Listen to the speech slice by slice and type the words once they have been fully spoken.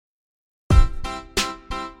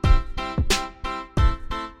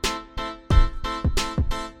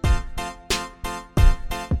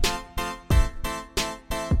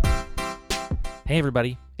Hey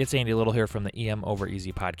everybody, it's Andy Little here from the EM Over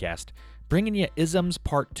Easy podcast, bringing you ISMS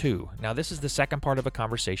Part 2. Now this is the second part of a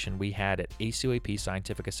conversation we had at ACOAP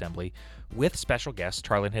Scientific Assembly with special guests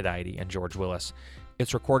Tarlin Hedayati and George Willis.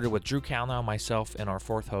 It's recorded with Drew Kalnow, myself, and our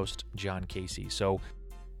fourth host, John Casey. So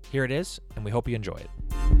here it is, and we hope you enjoy it.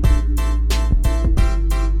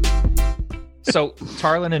 So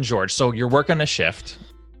Tarlin and George, so you're working a shift,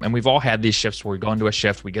 and we've all had these shifts where we go into a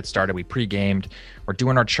shift, we get started, we pre-gamed, we're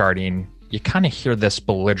doing our charting. You kind of hear this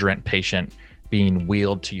belligerent patient being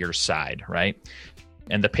wheeled to your side, right?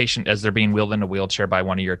 And the patient, as they're being wheeled in a wheelchair by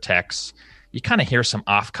one of your techs, you kind of hear some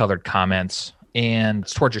off-colored comments and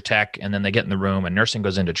it's towards your tech, and then they get in the room and nursing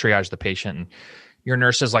goes in to triage the patient. And your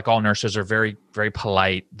nurses, like all nurses, are very, very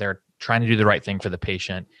polite. They're trying to do the right thing for the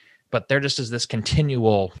patient. But there just is this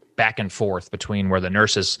continual back and forth between where the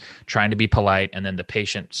nurse is trying to be polite and then the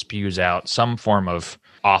patient spews out some form of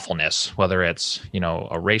awfulness, whether it's,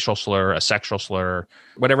 a racial slur, a sexual slur,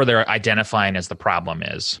 whatever they're identifying as the problem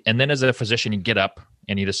is. And then as a physician, you get up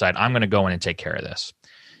and you decide, I'm going to go in and take care of this.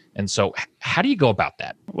 And so how do you go about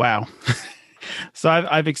that? Wow. So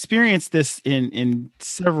I've experienced this in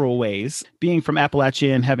several ways. Being from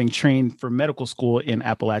Appalachia and having trained for medical school in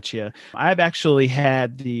Appalachia, I've actually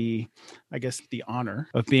had the honor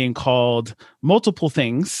of being called multiple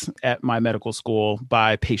things at my medical school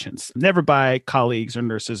by patients, never by colleagues or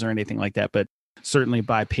nurses or anything like that, but certainly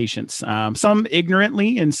by patients, some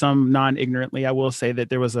ignorantly and some non-ignorantly. I will say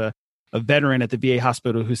that there was a veteran at the VA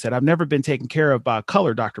hospital who said, I've never been taken care of by a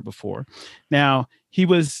color doctor before. Now, he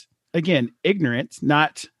was, again, ignorant,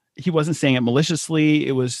 he wasn't saying it maliciously.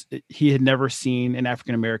 He had never seen an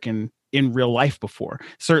African-American in real life before,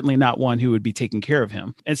 certainly not one who would be taking care of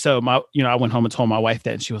him. And so I went home and told my wife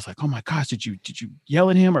that, and she was like, oh my gosh, did you yell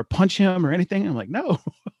at him or punch him or anything? And I'm like, no,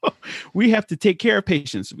 we have to take care of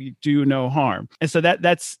patients. We do no harm. And so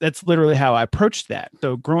that's literally how I approached that.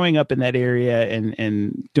 So growing up in that area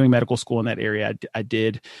and doing medical school in that area, I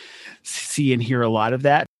did see and hear a lot of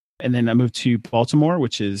that. And then I moved to Baltimore,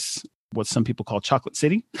 which is what some people call Chocolate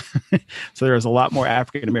City. So there's a lot more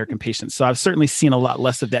African-American patients. So I've certainly seen a lot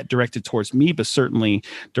less of that directed towards me, but certainly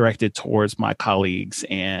directed towards my colleagues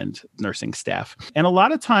and nursing staff. And a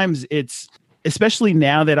lot of times it's, especially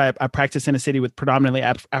now that I practice in a city with predominantly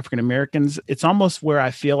African-Americans, it's almost where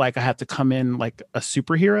I feel like I have to come in like a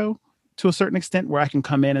superhero to a certain extent, where I can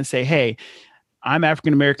come in and say, hey, I'm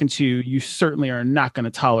African-American too. You certainly are not going to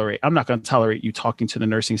tolerate. I'm not going to tolerate you talking to the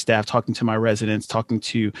nursing staff, talking to my residents, talking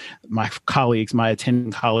to my colleagues, my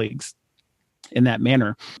attending colleagues in that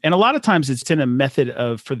manner. And a lot of times it's in a method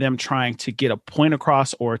for them trying to get a point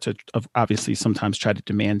across or to obviously sometimes try to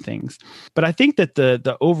demand things. But I think that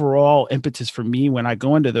the overall impetus for me when I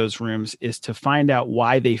go into those rooms is to find out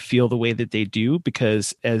why they feel the way that they do,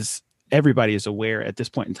 because as everybody is aware at this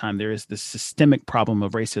point in time, there is this systemic problem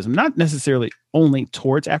of racism, not necessarily only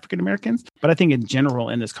towards African Americans, but I think in general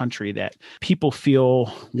in this country that people feel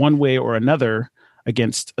one way or another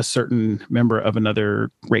against a certain member of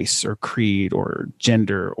another race or creed or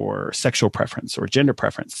gender or sexual preference or gender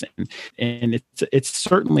preference. And it's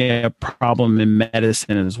certainly a problem in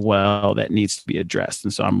medicine as well that needs to be addressed.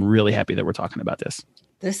 And so I'm really happy that we're talking about this.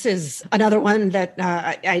 This is another one that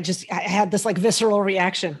I had this like visceral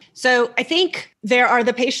reaction. So I think there are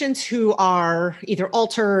the patients who are either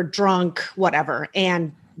altered, drunk, whatever.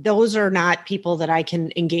 And those are not people that I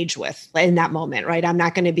can engage with in that moment, right? I'm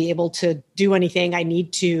not going to be able to do anything. I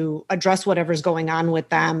need to address whatever's going on with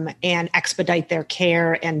them and expedite their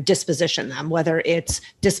care and disposition them, whether it's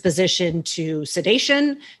disposition to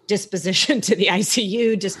sedation, disposition to the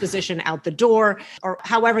ICU, disposition out the door, or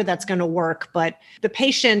however that's going to work. But the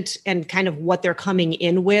patient and kind of what they're coming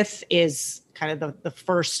in with is kind of the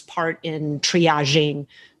first part in triaging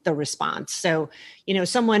the response. So,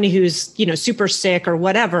 someone who's, super sick or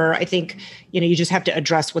whatever, I think, you just have to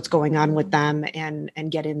address what's going on with them and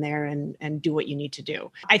get in there and do what you need to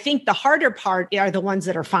do. I think the harder part are the ones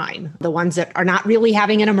that are fine, the ones that are not really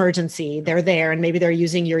having an emergency. They're there and maybe they're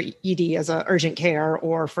using your ED as a urgent care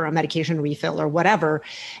or for a medication refill or whatever.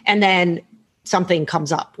 And then something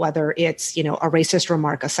comes up, whether it's, a racist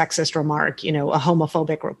remark, a sexist remark, a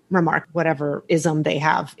homophobic remark, whatever ism they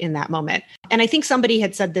have in that moment. And I think somebody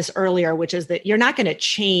had said this earlier, which is that you're not going to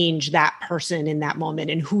change that person in that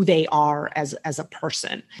moment and who they are as a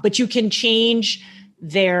person, but you can change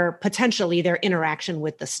potentially their interaction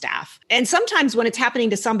with the staff. And sometimes when it's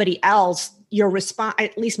happening to somebody else, your response,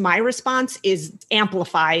 at least my response, is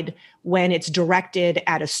amplified when it's directed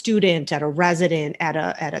at a student, at a resident, at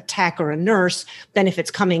a tech or a nurse than if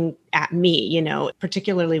it's coming at me,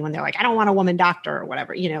 particularly when they're like, I don't want a woman doctor or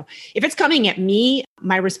whatever. If it's coming at me,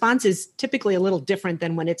 my response is typically a little different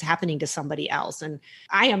than when it's happening to somebody else. And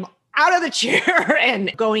I am out of the chair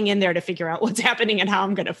and going in there to figure out what's happening and how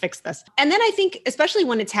I'm going to fix this. And then I think, especially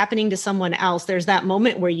when it's happening to someone else, there's that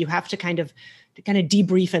moment where you have to kind of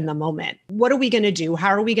debrief in the moment. What are we going to do? How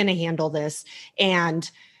are we going to handle this? And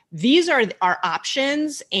these are our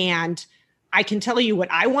options. And I can tell you what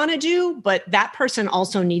I want to do, but that person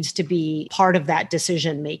also needs to be part of that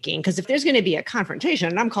decision making. Because if there's going to be a confrontation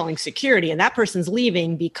and I'm calling security and that person's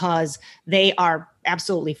leaving because they are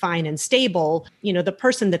absolutely fine and stable, the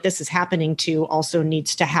person that this is happening to also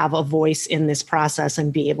needs to have a voice in this process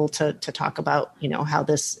and be able to talk about, how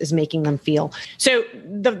this is making them feel. So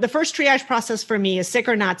the first triage process for me is sick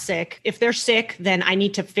or not sick. If they're sick, then I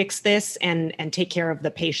need to fix this and take care of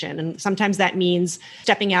the patient. And sometimes that means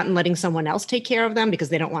stepping out and letting someone else take care of them because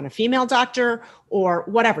they don't want a female doctor or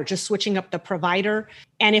whatever, just switching up the provider.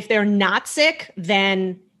 And if they're not sick,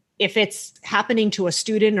 then if it's happening to a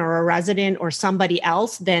student or a resident or somebody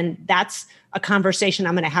else, then that's a conversation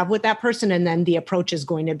I'm going to have with that person. And then the approach is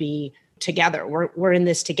going to be together. We're in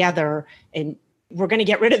this together and we're going to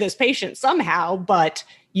get rid of this patient somehow, but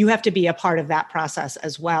you have to be a part of that process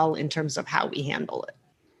as well in terms of how we handle it.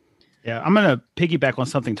 Yeah, I'm going to piggyback on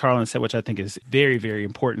something Tarlin said, which I think is very, very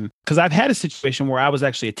important. Because I've had a situation where I was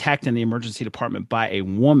actually attacked in the emergency department by a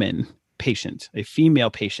woman patient, a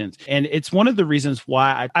female patient. And it's one of the reasons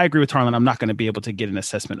why I agree with Tarlin. I'm not going to be able to get an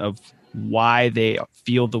assessment of why they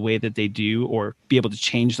feel the way that they do or be able to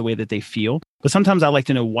change the way that they feel. But sometimes I like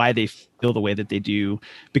to know why they feel the way that they do,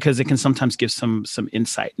 because it can sometimes give some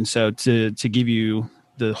insight. And so to give you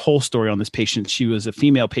the whole story on this patient, she was a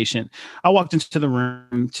female patient. I walked into the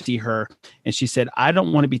room to see her and she said, I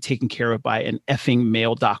don't want to be taken care of by an effing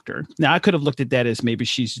male doctor. Now I could have looked at that as maybe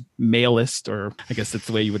she's maleist, or I guess that's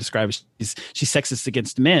the way you would describe it. She's sexist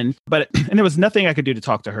against men, and there was nothing I could do to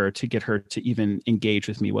talk to her to get her to even engage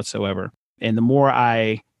with me whatsoever. And the more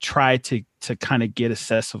I tried to kind of get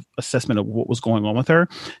assessment of what was going on with her,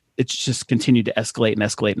 it's just continued to escalate and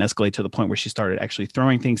escalate and escalate to the point where she started actually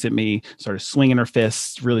throwing things at me, started swinging her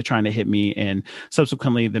fists, really trying to hit me. And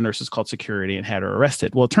subsequently, the nurses called security and had her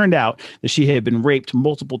arrested. Well, it turned out that she had been raped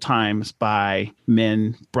multiple times by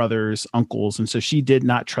men, brothers, uncles. And so she did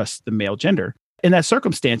not trust the male gender. In that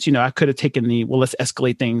circumstance, I could have taken let's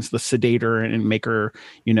escalate things, let's sedate her and make her,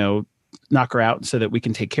 knock her out so that we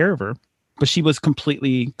can take care of her. But she was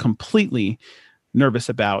completely nervous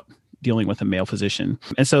about dealing with a male physician.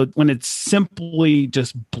 And so when it's simply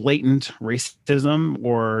just blatant racism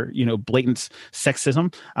or, blatant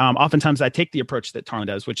sexism, oftentimes I take the approach that Tarlin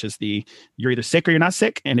does, which is you're either sick or you're not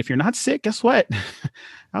sick. And if you're not sick, guess what?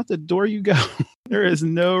 Out the door you go. There is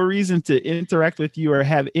no reason to interact with you or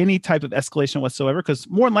have any type of escalation whatsoever, because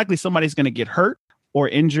more than likely somebody's going to get hurt or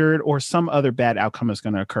injured or some other bad outcome is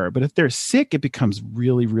going to occur. But if they're sick, it becomes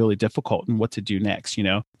really, really difficult and what to do next.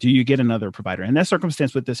 Do you get another provider? In that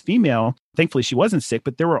circumstance with this female, thankfully she wasn't sick,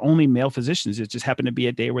 but there were only male physicians. It just happened to be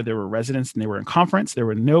a day where there were residents and they were in conference. There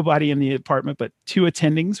were nobody in the apartment but two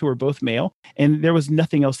attendings who were both male. And there was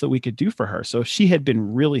nothing else that we could do for her. So if she had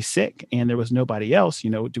been really sick and there was nobody else,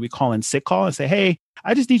 do we call in sick call and say, hey,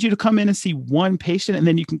 I just need you to come in and see one patient and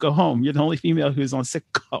then you can go home. You're the only female who's on sick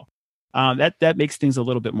call. That makes things a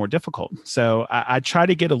little bit more difficult. So I try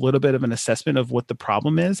to get a little bit of an assessment of what the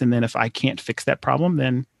problem is. And then if I can't fix that problem,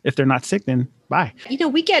 then if they're not sick, then bye.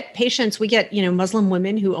 We get patients, Muslim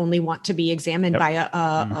women who only want to be examined by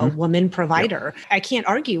a woman provider. Yep. I can't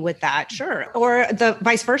argue with that. Sure. Or the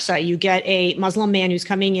vice versa. You get a Muslim man who's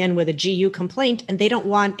coming in with a GU complaint and they don't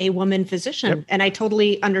want a woman physician. Yep. And I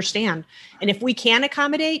totally understand. And if we can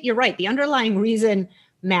accommodate, you're right. The underlying reason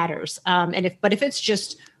matters. But if it's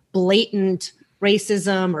just blatant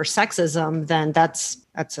racism or sexism, then that's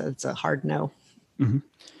a hard no. Mm-hmm.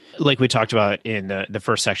 Like we talked about in the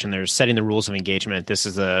first section, there's setting the rules of engagement. This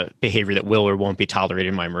is a behavior that will or won't be tolerated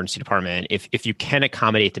in my emergency department. If you can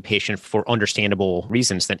accommodate the patient for understandable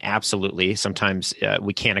reasons, then absolutely. Sometimes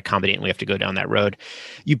we can't accommodate and we have to go down that road.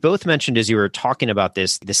 You both mentioned as you were talking about the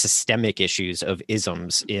systemic issues of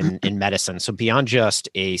isms in medicine. So beyond just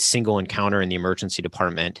a single encounter in the emergency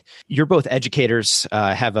department, you're both educators,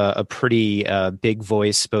 have a pretty big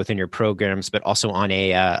voice, both in your programs, but also on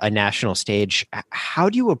a national stage. How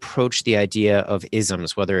do you approach the idea of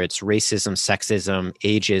isms, whether it's racism, sexism,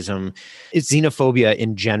 ageism, xenophobia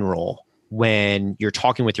in general, when you're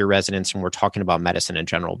talking with your residents and we're talking about medicine in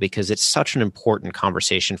general, because it's such an important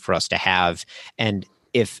conversation for us to have. And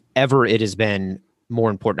if ever it has been more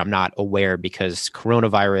important, I'm not aware, because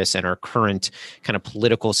coronavirus and our current kind of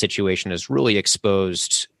political situation has really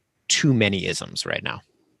exposed too many isms right now.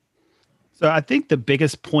 So I think the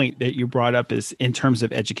biggest point that you brought up is in terms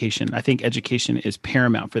of education. I think education is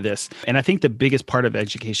paramount for this. And I think the biggest part of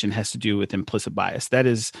education has to do with implicit bias. That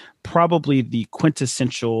is probably the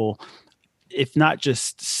quintessential, if not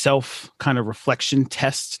just self kind of reflection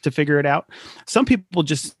test to figure it out. Some people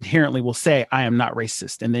just inherently will say, I am not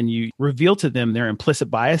racist. And then you reveal to them their implicit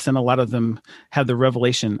bias. And a lot of them have the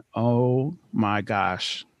revelation, oh my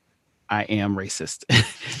gosh, I am racist.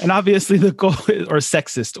 And obviously the goal is, or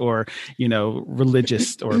sexist, or,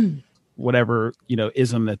 religious, or whatever,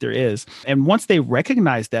 ism that there is. And once they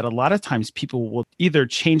recognize that, a lot of times people will either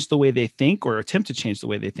change the way they think or attempt to change the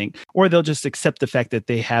way they think, or they'll just accept the fact that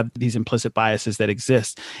they have these implicit biases that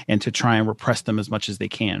exist and to try and repress them as much as they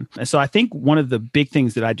can. And so I think one of the big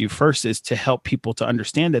things that I do first is to help people to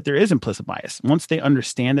understand that there is implicit bias. Once they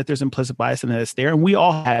understand that there's implicit bias and that it's there, and we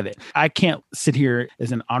all have it. I can't sit here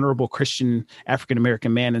as an honorable Christian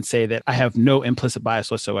African-American man and say that I have no implicit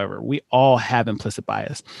bias whatsoever. We all have implicit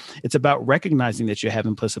bias. It's about recognizing that you have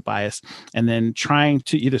implicit bias and then trying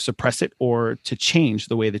to either suppress it or to change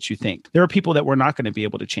the way that you think. There are people that we're not going to be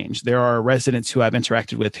able to change. There are residents who I've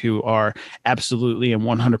interacted with who are absolutely and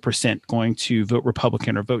 100% going to vote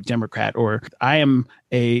Republican or vote Democrat, or I am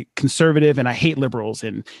a conservative and I hate liberals.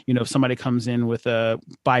 And, if somebody comes in with a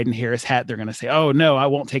Biden-Harris hat, they're going to say, oh, no, I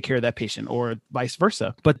won't take care of that patient, or vice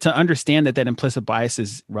versa. But to understand that implicit bias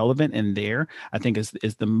is relevant and there, I think is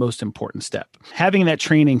the most important step. Having that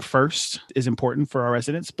training first is important for our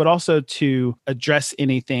residents, but also to address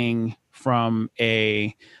anything from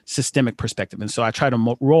a systemic perspective. And so I try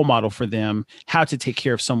to role model for them how to take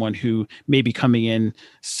care of someone who may be coming in,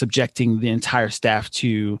 subjecting the entire staff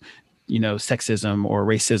to sexism or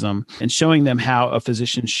racism, and showing them how a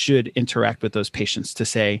physician should interact with those patients to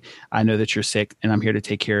say, I know that you're sick and I'm here to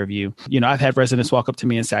take care of you. I've had residents walk up to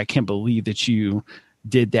me and say, I can't believe that you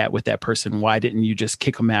did that with that person. Why didn't you just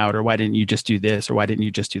kick them out? Or why didn't you just do this? Or why didn't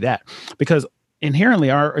you just do that? Because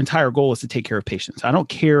inherently, our entire goal is to take care of patients. I don't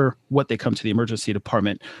care what they come to the emergency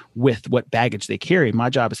department with, what baggage they carry. My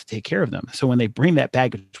job is to take care of them. So when they bring that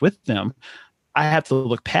baggage with them, I have to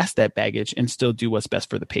look past that baggage and still do what's best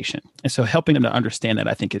for the patient. And so helping them to understand that,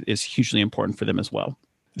 I think, is hugely important for them as well.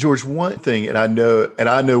 George, one thing, and I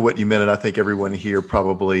know what you meant, and I think everyone here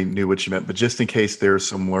probably knew what you meant, but just in case there are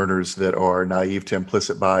some learners that are naive to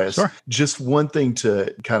implicit bias, sure. Just one thing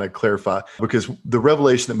to kind of clarify, because the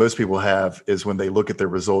revelation that most people have is when they look at their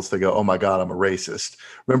results, they go, oh my God, I'm a racist.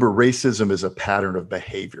 Remember, racism is a pattern of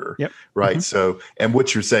behavior, yep. Right? Mm-hmm. So, and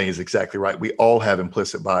what you're saying is exactly right. We all have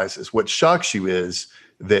implicit biases. What shocks you is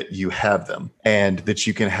that you have them, and that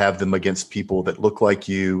you can have them against people that look like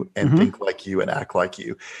you and mm-hmm. think like you and act like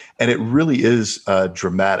you. And it really is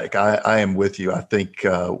dramatic. I am with you. I think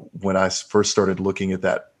when I first started looking at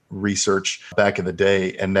that research back in the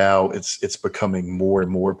day, and now it's becoming more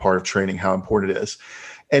and more part of training, how important it is.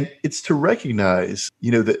 And it's to recognize,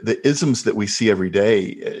 the isms that we see every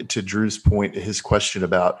day. To Drew's point, his question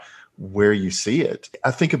about where you see it. I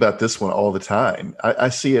think about this one all the time. I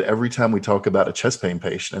see it every time we talk about a chest pain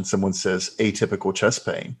patient and someone says atypical chest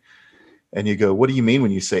pain. And you go, what do you mean when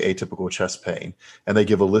you say atypical chest pain? And they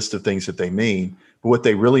give a list of things that they mean. But what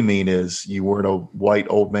they really mean is you weren't a white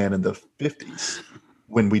old man in the 50s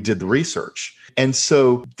when we did the research. And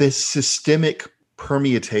so the systemic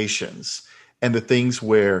permutations and the things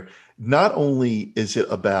where not only is it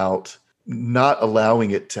about not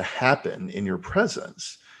allowing it to happen in your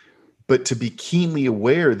presence, but to be keenly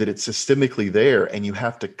aware that it's systemically there and you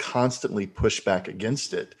have to constantly push back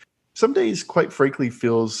against it. Some days, quite frankly,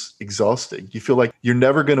 feels exhausting. You feel like you're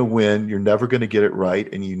never going to win, you're never going to get it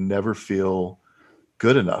right, and you never feel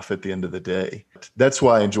good enough at the end of the day. That's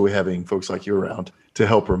why I enjoy having folks like you around to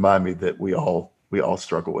help remind me that we all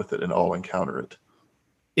struggle with it and all encounter it.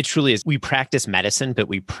 It truly is. We practice medicine, but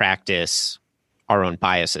we practice our own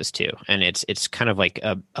biases too. And it's kind of like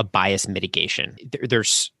a bias mitigation.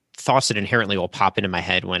 There's thoughts that inherently will pop into my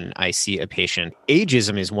head when I see a patient.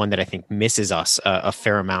 Ageism is one that I think misses us a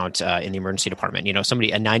fair amount in the emergency department. A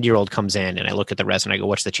 90-year-old comes in and I look at the resident, I go,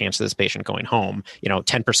 what's the chance of this patient going home?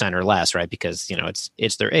 10% or less, right? Because,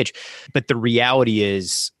 it's their age. But the reality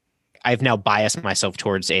is, I've now biased myself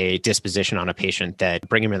towards a disposition on a patient that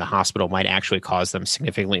bringing them to the hospital might actually cause them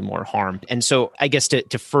significantly more harm. And so I guess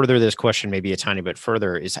to further this question maybe a tiny bit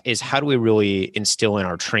further is how do we really instill in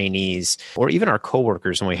our trainees or even our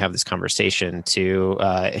coworkers when we have this conversation to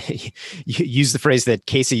use the phrase that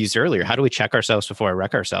Casey used earlier, how do we check ourselves before we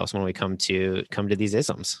wreck ourselves when we come to these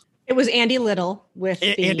isms? It was Andy Little with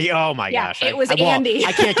Andy. Oh my gosh! It was Andy.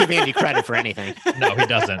 I can't give Andy credit for anything. No, he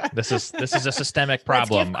doesn't. This is a systemic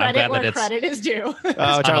problem. Let's give credit where credit is due.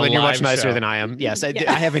 Oh, Charlie, you're much nicer show. than I am. Yes, I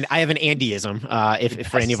have an Andyism. If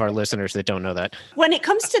for any of our listeners that don't know that. When it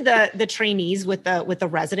comes to the trainees with the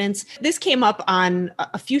residents, this came up on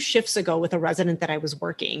a few shifts ago with a resident that I was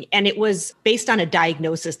working, and it was based on a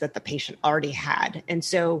diagnosis that the patient already had. And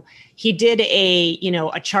so he did a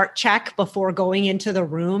chart check before going into the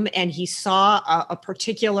room, and he saw a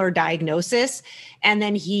particular diagnosis, and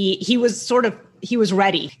then he was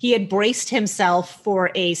ready. He had braced himself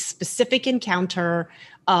for a specific encounter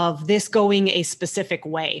of this going a specific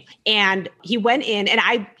way. And he went in, and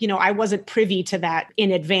I wasn't privy to that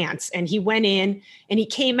in advance. And he went in and he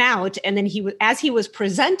came out, and then as he was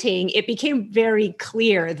presenting, it became very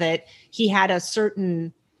clear that he had a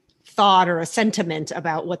certain thought or a sentiment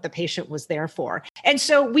about what the patient was there for. And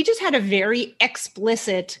so we just had a very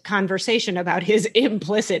explicit conversation about his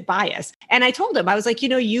implicit bias. And I told him, I was like,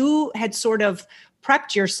 you had sort of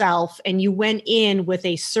prepped yourself and you went in with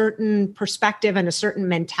a certain perspective and a certain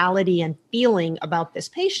mentality and feeling about this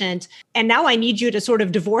patient. And now I need you to sort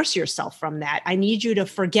of divorce yourself from that. I need you to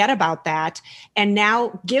forget about that. And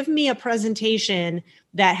now give me a presentation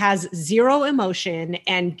that has zero emotion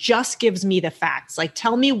and just gives me the facts. Like,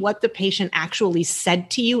 tell me what the patient actually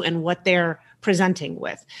said to you and what they're presenting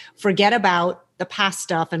with. Forget about the past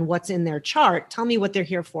stuff and what's in their chart. Tell me what they're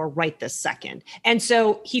here for right this second. And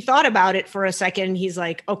so he thought about it for a second. And he's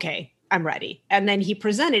like, okay, I'm ready. And then he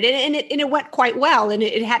presented it, and it went quite well. And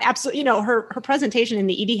it had absolutely, her presentation in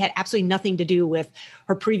the ED had absolutely nothing to do with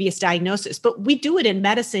her previous diagnosis. But we do it in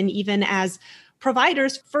medicine, even as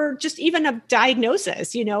providers, for just even a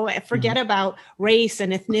diagnosis, forget about race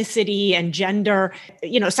and ethnicity and gender,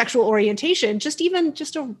 sexual orientation, just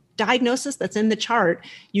a diagnosis that's in the chart,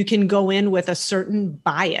 you can go in with a certain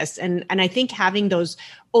bias. And I think having those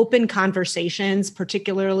open conversations,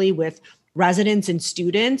 particularly with residents and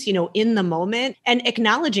students, in the moment, and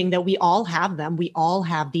acknowledging that we all have them. We all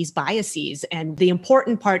have these biases. And the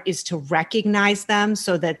important part is to recognize them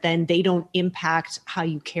so that then they don't impact how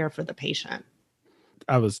you care for the patient.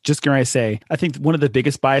 I was just going to say, I think one of the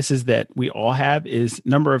biggest biases that we all have is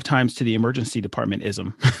number of times to the emergency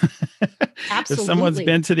department-ism. Absolutely. If someone's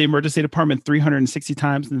been to the emergency department 360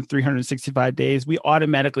 times in 365 days, we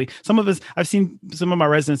automatically, I've seen some of my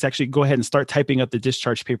residents actually go ahead and start typing up the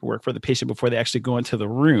discharge paperwork for the patient before they actually go into the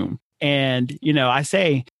room. And, I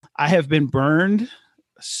say, I have been burned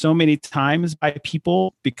so many times by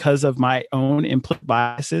people because of my own implicit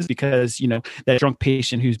biases, because, that drunk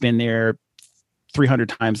patient who's been there 300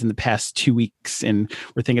 times in the past 2 weeks, and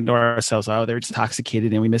we're thinking to ourselves, oh, they're just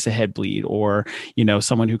intoxicated and we miss a head bleed. Or,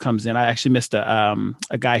 someone who comes in, I actually missed a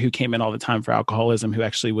guy who came in all the time for alcoholism, who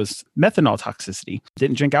actually was methanol toxicity,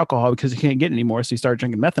 didn't drink alcohol because he can't get any more. So he started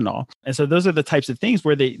drinking methanol. And so those are the types of things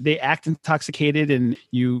where they act intoxicated, and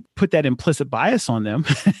you put that implicit bias on them.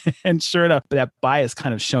 And sure enough, that bias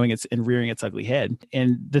kind of showing its and rearing its ugly head.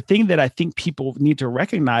 And the thing that I think people need to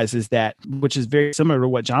recognize is that, which is very similar to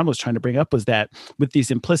what John was trying to bring up, was that with these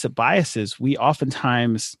implicit biases, we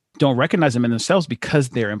oftentimes don't recognize them in themselves because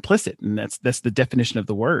they're implicit. And that's the definition of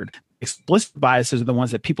the word. Explicit biases are the ones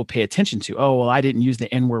that people pay attention to. Oh, well, I didn't use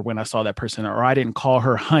the N-word when I saw that person, or I didn't call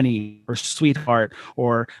her honey or sweetheart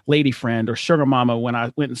or lady friend or sugar mama when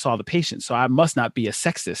I went and saw the patient. So I must not be a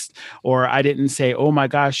sexist. Or I didn't say, oh my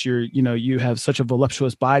gosh, you have such a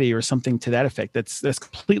voluptuous body, or something to that effect. That's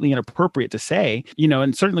completely inappropriate to say,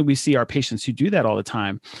 and certainly we see our patients who do that all the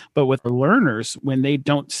time. But with the learners, when they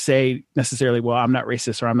don't say necessarily, well, I'm not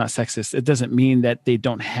racist or I'm not sexist, it doesn't mean that they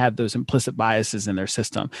don't have those implicit biases in their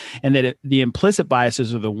system. And that the implicit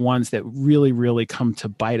biases are the ones that really, really come to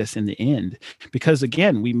bite us in the end. Because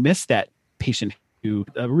again, we miss that patient who,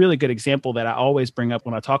 a really good example that I always bring up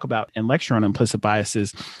when I talk about and lecture on implicit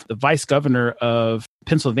biases, the vice governor of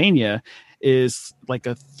Pennsylvania is like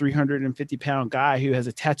a 350-pound guy who has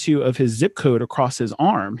a tattoo of his zip code across his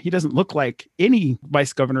arm. He doesn't look like any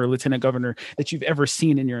vice governor or lieutenant governor that you've ever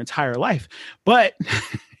seen in your entire life. But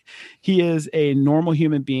he is a normal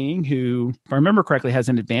human being who, if I remember correctly, has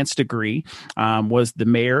an advanced degree, was the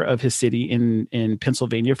mayor of his city in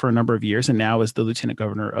Pennsylvania for a number of years, and now is the lieutenant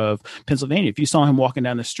governor of Pennsylvania. If you saw him walking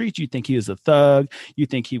down the street, you'd think he was a thug. You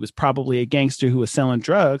think he was probably a gangster who was selling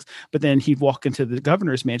drugs, but then he'd walk into the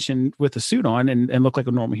governor's mansion with a suit on and look like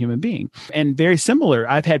a normal human being. And very similar,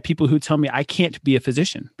 I've had people who tell me I can't be a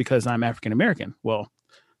physician because I'm African American. Well,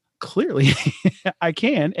 clearly I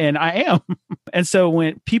can, and I am. And so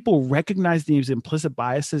when people recognize these implicit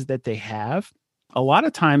biases that they have, A lot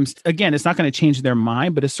of times, again, it's not going to change their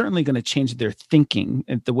mind, but it's certainly going to change their thinking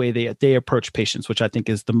and the way they approach patients, which I think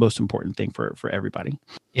is the most important thing for everybody.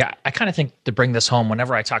 Yeah, I kind of think to bring this home,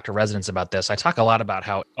 whenever I talk to residents about this, I talk a lot about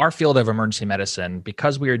how our field of emergency medicine,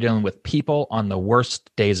 because we are dealing with people on the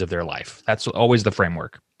worst days of their life, that's always the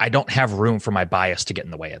framework. I don't have room for my bias to get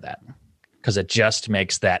in the way of that because it just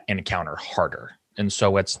makes that encounter harder. And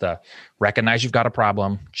so it's the recognize you've got a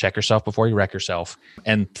problem, check yourself before you wreck yourself,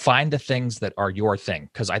 and find the things that are your thing.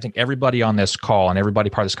 Because I think everybody on this call and everybody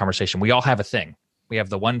part of this conversation, we all have a thing. We have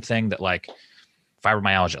the one thing that, like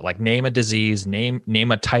fibromyalgia, like name a disease, name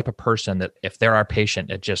a type of person that if they're our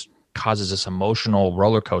patient, it just causes this emotional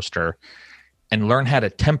roller coaster, and learn how to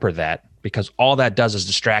temper that, because all that does is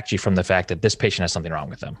distract you from the fact that this patient has something wrong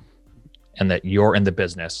with them and that you're in the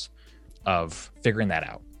business of figuring that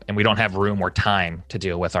out. And we don't have room or time to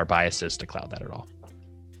deal with our biases to cloud that at all.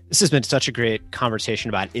 This has been such a great conversation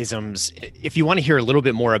about isms. If you want to hear a little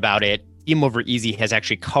bit more about it, EM Over Easy has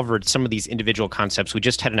actually covered some of these individual concepts. We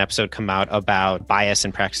just had an episode come out about bias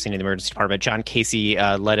and practicing in the emergency department. John Casey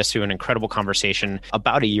led us through an incredible conversation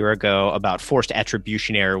about a year ago about forced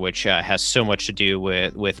attribution error, which has so much to do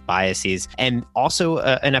with biases. And also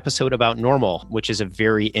an episode about normal, which is a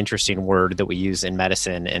very interesting word that we use in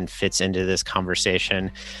medicine and fits into this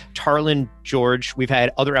conversation. Tarlin, George, we've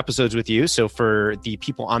had other episodes with you. So for the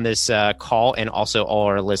people on this call and also all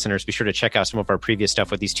our listeners, be sure to check out some of our previous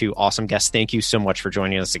stuff with these two awesome guests. Thank you so much for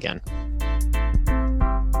joining us again.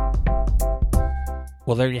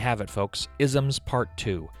 Well, there you have it, folks. ISMS Part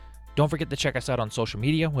 2. Don't forget to check us out on social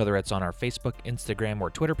media, whether it's on our Facebook, Instagram,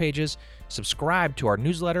 or Twitter pages. Subscribe to our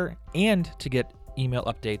newsletter and to get email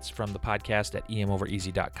updates from the podcast at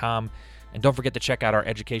emovereasy.com. And don't forget to check out our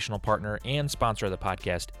educational partner and sponsor of the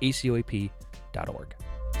podcast, ACOEP.org.